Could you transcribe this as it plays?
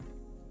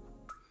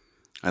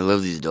I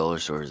love these dollar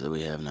stores that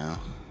we have now.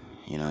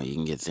 You know, you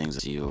can get things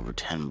that see over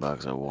 $10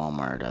 at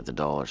Walmart at the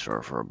dollar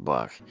store for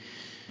 $1.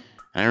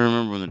 And I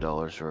remember when the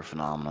dollar store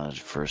phenomenon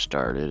first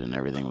started and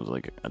everything was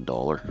like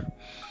 $1.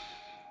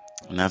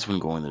 And that's when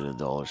going to the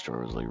dollar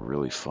store was like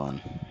really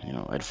fun. You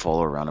know, I'd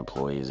follow around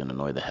employees and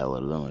annoy the hell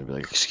out of them. I'd be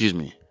like, excuse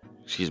me,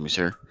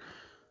 sir.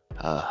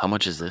 How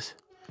much is this?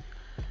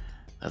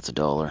 That's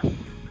 $1.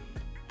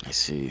 I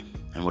see.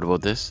 And what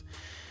about this?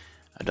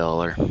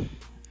 $1.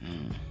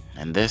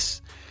 And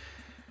this?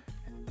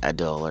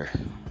 $1.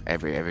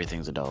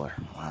 Everything's $1.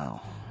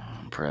 Wow,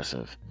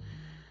 impressive.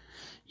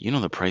 You know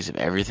the price of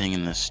everything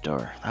in this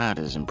store. That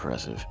is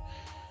impressive.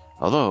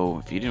 Although,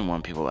 if you didn't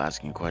want people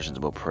asking questions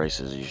about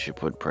prices, you should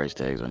put price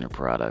tags on your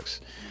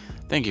products.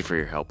 Thank you for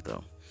your help,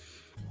 though.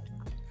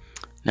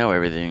 Now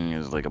everything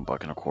is like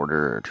 $1.25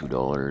 or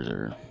 $2,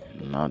 or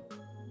not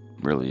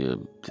really.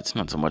 It's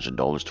not so much a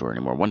dollar store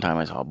anymore. One time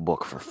I saw a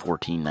book for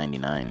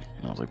 $14.99, and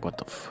I was like, "What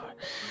the fuck?"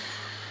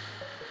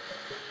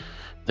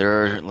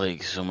 There are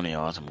like so many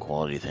awesome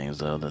quality things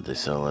though that they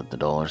sell at the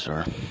dollar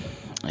store,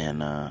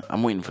 and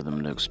I'm waiting for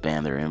them to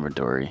expand their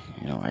inventory.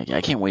 You know,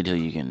 I can't wait till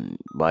you can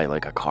buy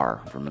like a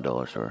car from the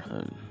dollar store.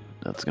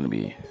 That's gonna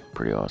be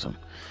pretty awesome.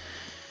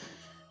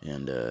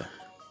 And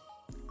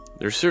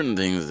there's certain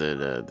things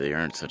that they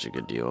aren't such a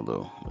good deal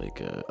though.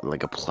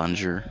 Like a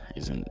plunger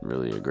isn't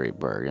really a great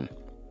bargain.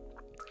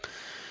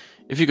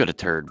 If you got a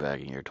turd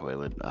back in your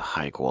toilet, a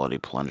high quality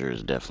plunger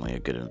is definitely a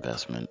good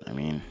investment. I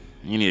mean,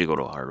 you need to go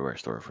to a hardware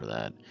store for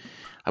that.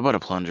 I bought a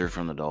plunger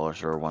from the dollar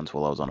store once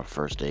while I was on a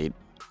first date.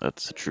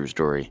 That's a true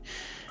story.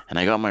 And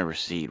I got my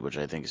receipt, which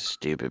I think is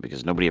stupid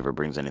because nobody ever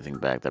brings anything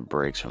back that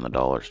breaks from the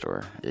dollar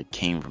store. It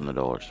came from the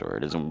dollar store.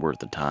 It isn't worth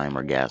the time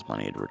or gas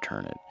money to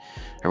return it.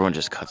 Everyone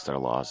just cuts their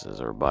losses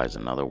or buys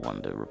another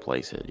one to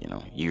replace it, you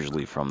know,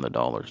 usually from the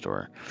dollar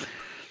store.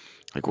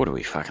 Like, what are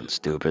we, fucking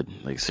stupid?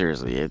 Like,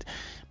 seriously,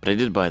 but I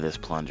did buy this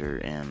plunger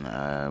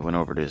and went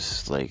over to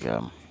this,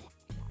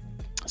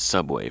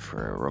 Subway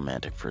for a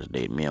romantic first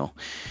date meal.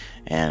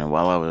 And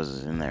while I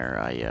was in there,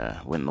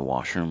 I went in the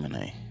washroom and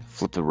I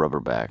flipped the rubber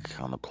back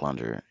on the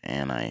plunger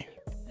and I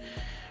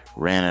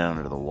ran it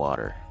under the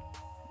water,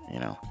 you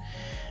know.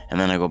 And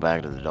then I go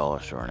back to the dollar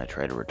store and I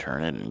try to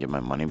return it and get my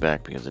money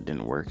back because it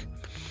didn't work.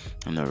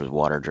 And there was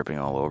water dripping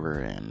all over,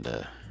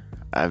 and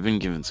I've been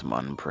given some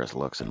unimpressed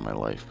looks in my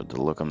life, but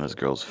the look on this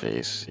girl's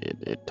face,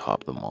 it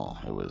topped them all.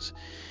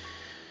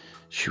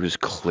 She was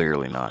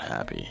clearly not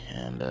happy,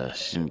 and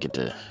she didn't get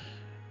to,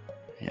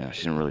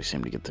 she didn't really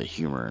seem to get the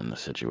humor in the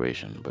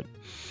situation, but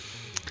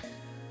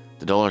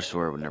the dollar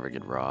store would never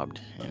get robbed,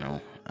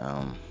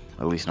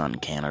 at least not in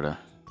Canada.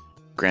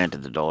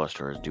 Granted, the dollar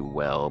stores do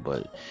well,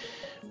 but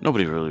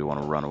nobody really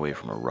want to run away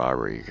from a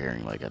robbery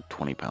carrying like a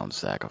 20-pound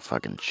sack of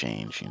fucking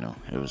change,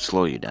 It would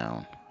slow you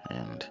down,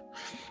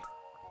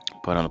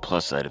 but on the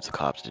plus side, if the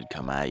cops did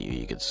come at you,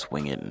 you could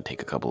swing it and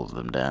take a couple of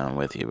them down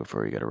with you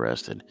before you got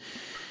arrested.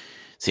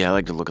 See, I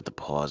like to look at the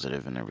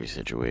positive in every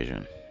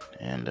situation,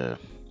 and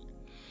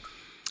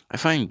I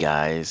find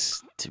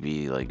guys to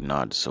be like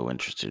not so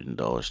interested in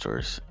dollar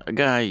stores. A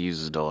guy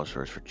uses dollar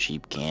stores for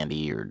cheap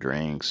candy or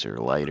drinks or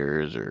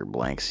lighters or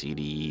blank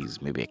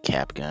CDs, maybe a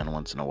cap gun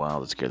once in a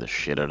while to scare the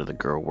shit out of the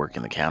girl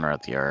working the counter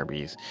at the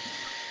Arby's.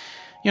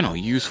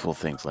 Useful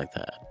things like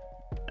that.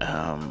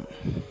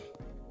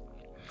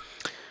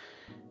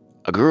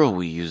 A girl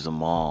will use the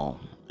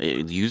mall,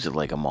 use it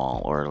like a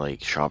mall, or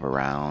like shop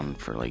around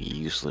for like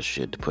useless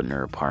shit to put in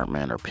her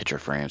apartment, or picture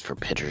frames for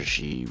pictures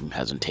she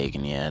hasn't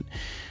taken yet,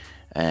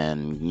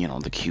 and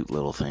the cute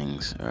little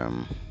things.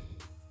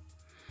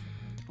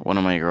 One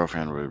of my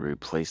girlfriend would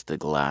replace the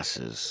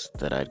glasses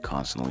that I'd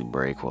constantly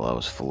break while I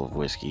was full of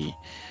whiskey.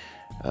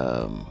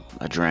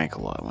 I drank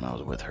a lot when I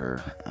was with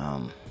her.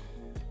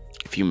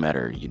 If you met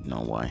her, you'd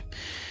know why.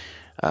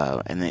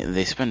 And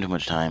they spend too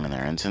much time in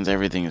there, and since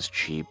everything is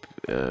cheap,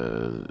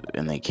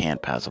 and they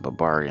can't pass up a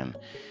bargain,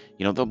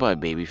 they'll buy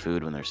baby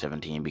food when they're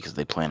 17 because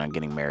they plan on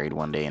getting married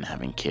one day and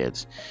having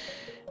kids,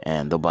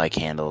 and they'll buy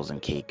candles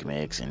and cake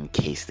mix in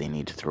case they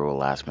need to throw a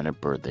last-minute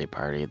birthday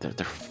party. They're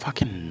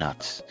fucking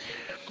nuts.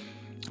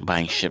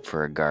 Buying shit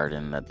for a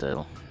garden that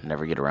they'll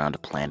never get around to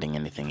planting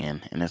anything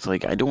in, and it's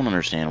like, I don't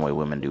understand why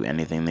women do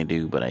anything they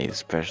do, but I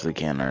especially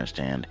can't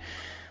understand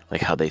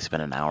like how they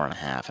spend an hour and a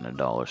half in a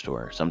dollar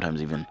store, sometimes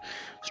even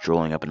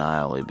strolling up an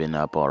aisle they've been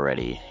up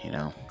already,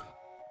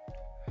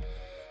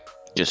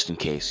 just in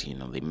case,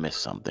 they miss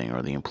something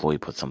or the employee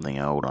put something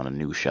out on a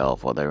new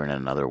shelf while they're in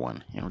another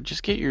one.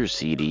 Just get your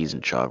CDs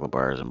and chocolate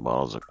bars and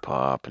bottles of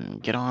pop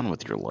and get on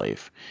with your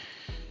life.